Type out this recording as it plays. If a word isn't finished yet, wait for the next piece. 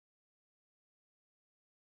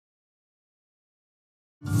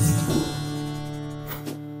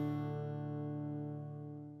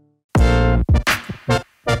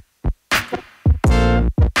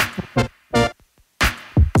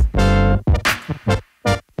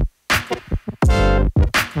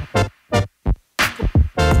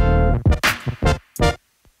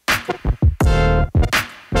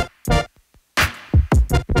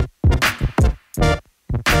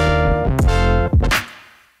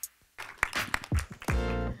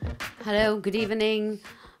Hello, good evening.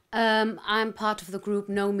 I'm part of the group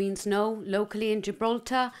No Means No, locally in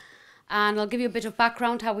Gibraltar. And I'll give you a bit of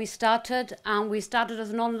background how we started. And we started as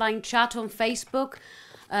an online chat on Facebook.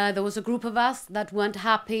 There was a group of us that weren't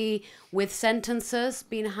happy with sentences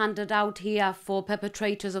being handed out here for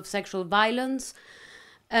perpetrators of sexual violence.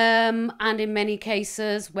 And in many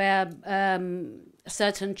cases where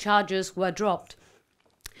certain charges were dropped.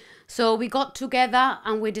 So we got together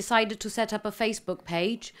and we decided to set up a Facebook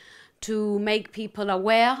page to make people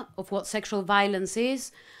aware of what sexual violence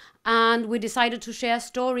is. And we decided to share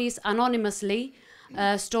stories anonymously,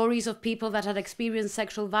 stories of people that had experienced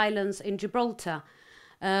sexual violence in Gibraltar.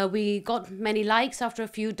 We got many likes after a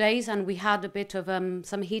few days, and we had a bit of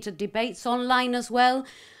some heated debates online as well,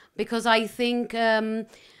 because I think there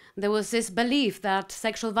was this belief that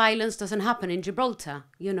sexual violence doesn't happen in Gibraltar.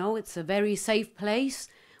 You know, it's a very safe place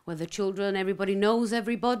where the children, everybody knows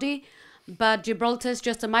everybody. But Gibraltar is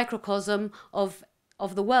just a microcosm of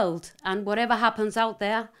the world, and whatever happens out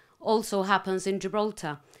there also happens in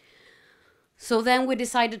Gibraltar. So then we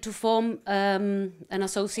decided to form an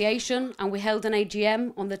association, and we held an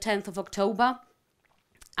AGM on the 10th of October.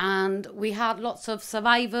 And we had lots of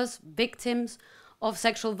survivors, victims of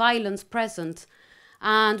sexual violence present.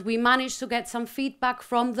 And we managed to get some feedback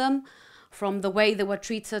from them, from the way they were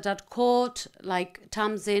treated at court, like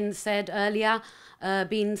Tamzin said earlier,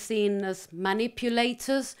 being seen as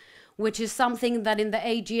manipulators, which is something that in the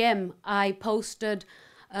AGM I posted.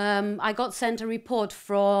 I got sent a report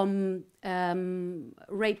from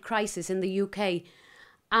Rape Crisis in the UK,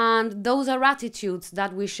 and those are attitudes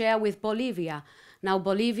that we share with Bolivia. Now,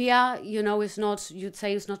 Bolivia, you know, is not, you'd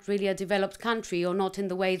say it's not really a developed country, or not in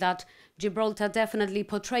the way that Gibraltar definitely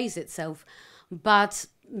portrays itself. But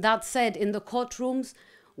that said, in the courtrooms,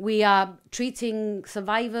 we are treating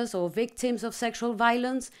survivors or victims of sexual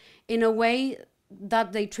violence in a way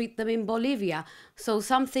that they treat them in Bolivia. So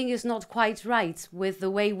something is not quite right with the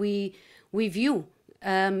way we view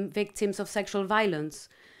victims of sexual violence.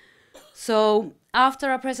 So after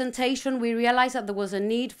our presentation, we realized that there was a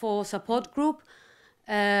need for a support group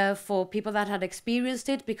for people that had experienced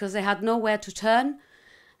it, because they had nowhere to turn.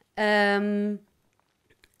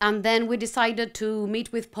 And then we decided to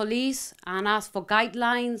meet with police and ask for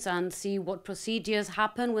guidelines and see what procedures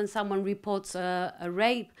happen when someone reports a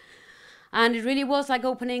rape. And it really was like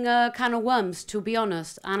opening a can of worms, to be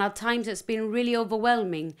honest. And at times it's been really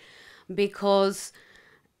overwhelming, because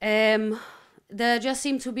there just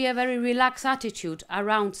seemed to be a very relaxed attitude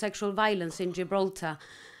around sexual violence in Gibraltar.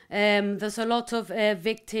 There's a lot of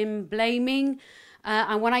victim blaming.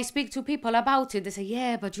 And when I speak to people about it, they say,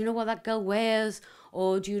 yeah, but you know what that girl wears?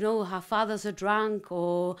 Or do you know her father's a drunk?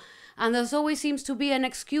 And there's always seems to be an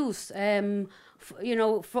excuse, you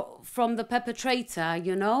know, from the perpetrator,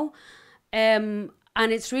 you know. And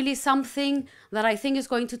it's really something that I think is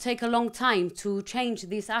going to take a long time to change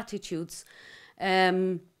these attitudes.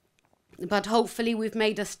 But hopefully we've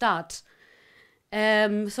made a start.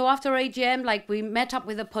 So after AGM, like, we met up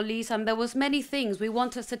with the police, and there was many things. We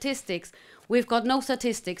wanted statistics. We've got no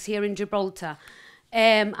statistics here in Gibraltar.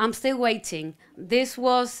 I'm still waiting. This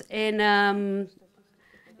was in,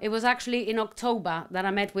 it was actually in October that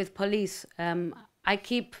I met with police. I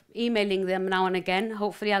keep emailing them now and again.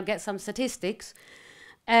 Hopefully I'll get some statistics.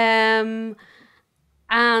 And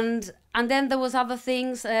then there was other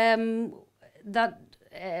things that,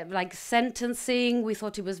 like sentencing, we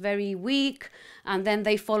thought it was very weak. And then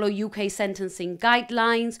they follow UK sentencing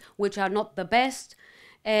guidelines, which are not the best.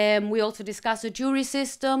 We also discussed a jury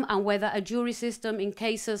system, and whether a jury system in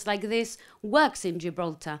cases like this works in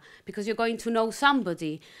Gibraltar, because you're going to know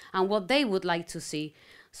somebody and what they would like to see.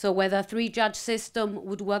 So whether a 3-judge system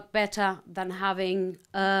would work better than having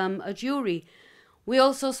a jury. We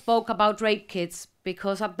also spoke about rape kits,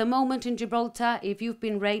 because at the moment in Gibraltar, if you've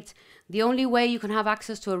been raped, the only way you can have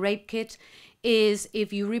access to a rape kit is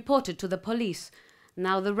if you report it to the police.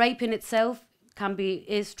 Now, the rape in itself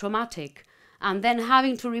is traumatic. And then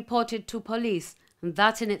having to report it to police,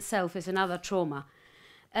 that in itself is another trauma.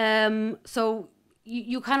 So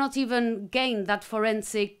you cannot even gain that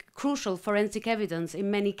crucial forensic evidence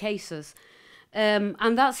in many cases.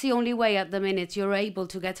 And that's the only way at the minute you're able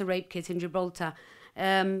to get a rape kit in Gibraltar.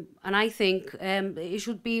 And I think it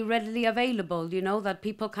should be readily available, you know, that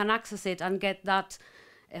people can access it and get that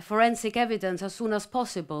forensic evidence as soon as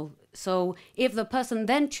possible. So if the person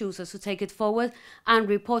then chooses to take it forward and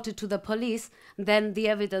report it to the police, then the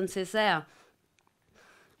evidence is there.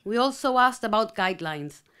 We also asked about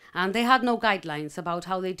guidelines, and they had no guidelines about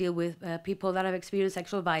how they deal with people that have experienced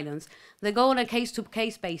sexual violence. They go on a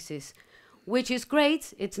case-to-case basis. which is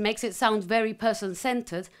great. It makes it sound very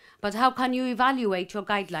person-centered, but how can you evaluate your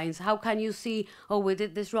guidelines? How can you see, oh, we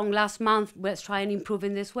did this wrong last month, let's try and improve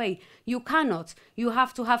in this way? You cannot. You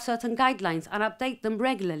have to have certain guidelines and update them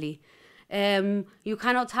regularly. You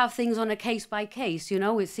cannot have things on a case-by-case, you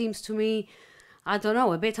know. It seems to me, I don't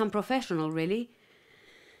know, a bit unprofessional, really.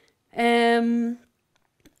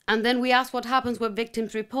 And then we asked what happens when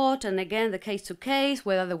victims report, and again, the case-to-case,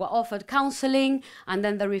 whether they were offered counselling, and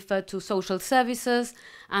then they're referred to social services,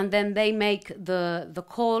 and then they make the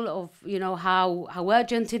call of, you know, how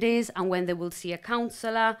urgent it is and when they will see a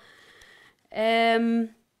counsellor.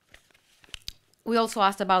 We also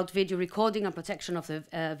asked about video recording and protection of the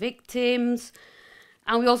victims.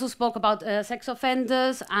 And we also spoke about sex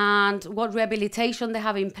offenders and what rehabilitation they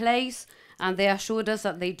have in place. And they assured us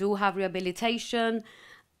that they do have rehabilitation.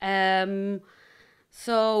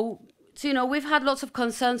 So, you know, we've had lots of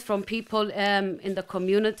concerns from people in the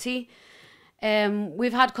community.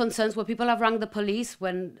 We've had concerns where people have rang the police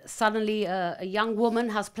when suddenly a young woman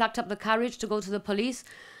has plucked up the courage to go to the police,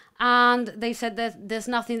 and they said that there's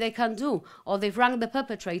nothing they can do, or they've rang the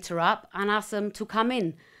perpetrator up and asked them to come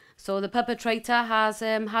in. So the perpetrator has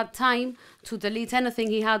had time to delete anything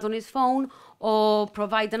he had on his phone, or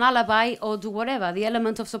provide an alibi, or do whatever. The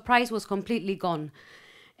element of surprise was completely gone.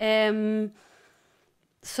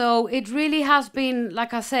 So it really has been,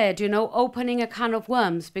 like I said, you know, opening a can of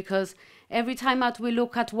worms, because every time that we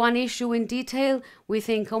look at one issue in detail, we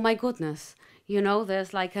think, oh my goodness, you know,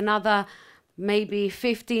 there's like another maybe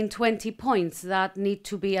 15, 20 points that need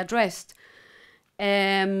to be addressed.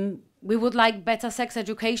 We would like better sex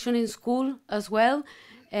education in school as well.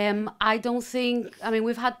 I don't think, I mean,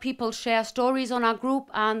 we've had people share stories on our group,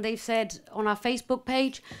 and they've said on our Facebook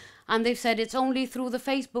page, and they've said it's only through the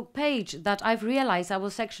Facebook page that I've realized I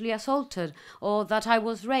was sexually assaulted or that I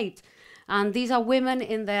was raped. And these are women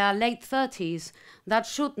in their late 30s that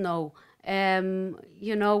should know,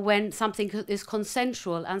 you know, when something is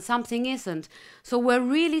consensual and something isn't. So we're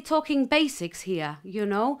really talking basics here, you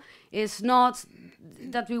know. It's not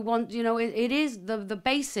that we want, you know, it is the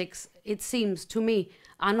basics, it seems to me,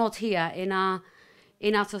 are not here in our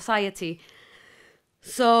society.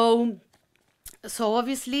 So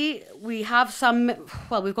obviously we have some,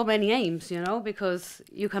 well, we've got many aims, you know, because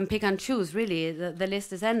you can pick and choose, really. The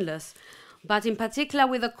list is endless. But in particular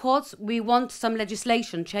with the courts, we want some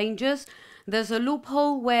legislation changes. There's a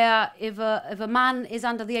loophole where if a man is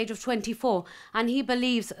under the age of 24 and he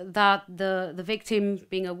believes that the victim,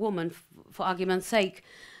 being a woman, for argument's sake,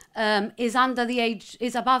 is above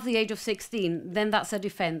the age of 16, then that's a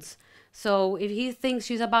defense. So if he thinks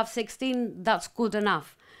she's above 16, that's good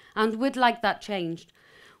enough. And we'd like that changed.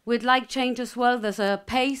 We'd like change as well. There's a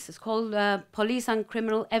PACE, it's called Police and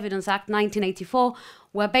Criminal Evidence Act 1984,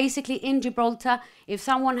 where basically in Gibraltar, if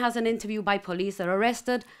someone has an interview by police, they're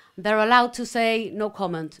arrested, they're allowed to say no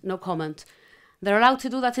comment, no comment. They're allowed to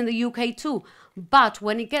do that in the UK too. But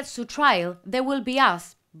when it gets to trial, they will be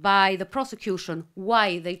asked by the prosecution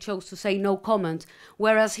why they chose to say no comment.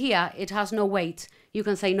 Whereas here, it has no weight. You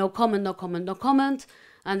can say no comment, no comment, no comment,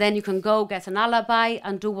 and then you can go get an alibi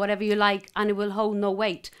and do whatever you like, and it will hold no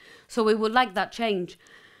weight. So we would like that change.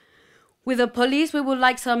 With the police, we would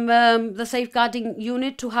like some the safeguarding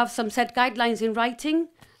unit to have some set guidelines in writing,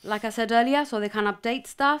 like I said earlier, so they can update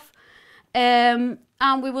stuff.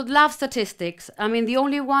 And we would love statistics. I mean, the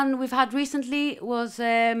only one we've had recently was,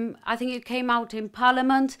 I think it came out in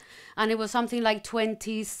Parliament, and it was something like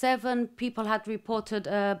 27 people had reported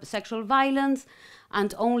sexual violence,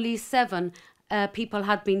 and only 7 people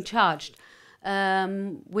had been charged.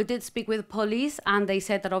 We did speak with police, and they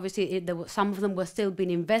said that obviously some of them were still being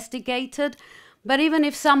investigated. But even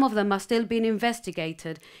if some of them are still being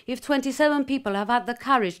investigated, if 27 people have had the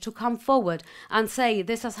courage to come forward and say,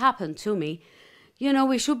 this has happened to me, you know,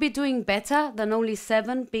 we should be doing better than only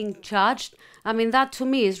 7 being charged. I mean, that to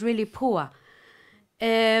me is really poor.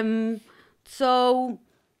 So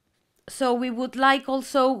we would like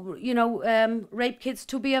also, you know, rape kits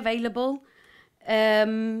to be available.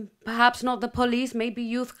 Perhaps not the police, maybe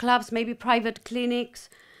youth clubs, maybe private clinics.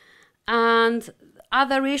 And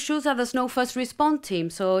other issues are there's no first response team.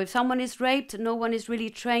 So if someone is raped, no one is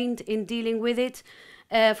really trained in dealing with it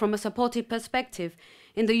from a supportive perspective.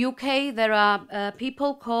 In the UK, there are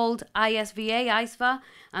people called ISVA,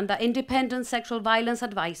 and they're independent sexual violence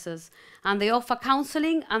advisors. And they offer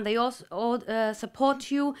counselling, and they also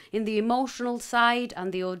support you in the emotional side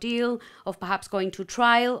and the ordeal of perhaps going to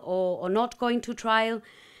trial or not going to trial.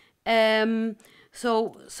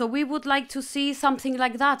 So we would like to see something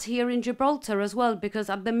like that here in Gibraltar as well, because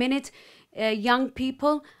at the minute, young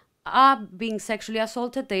people are being sexually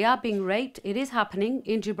assaulted, they are being raped. It is happening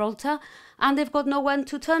in Gibraltar, and they've got no one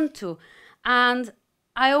to turn to. And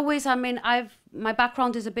my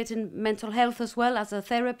background is a bit in mental health as well as a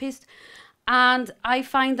therapist. And I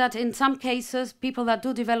find that in some cases, people that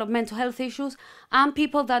do develop mental health issues and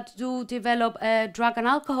people that do develop drug and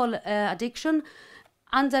alcohol addiction,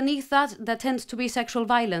 underneath that, there tends to be sexual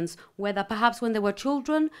violence, whether perhaps when they were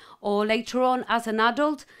children or later on as an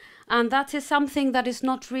adult. And that is something that is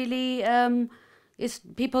not really,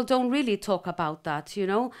 people don't really talk about that, you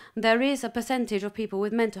know. There is a percentage of people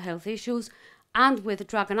with mental health issues and with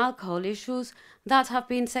drug and alcohol issues that have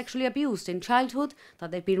been sexually abused in childhood, that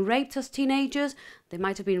they've been raped as teenagers, they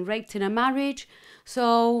might have been raped in a marriage.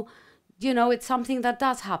 So, you know, it's something that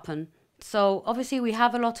does happen. So obviously we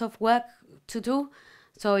have a lot of work to do.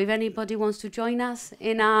 So if anybody wants to join us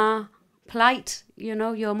in our plight, you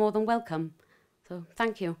know, you're more than welcome. So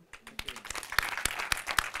thank you.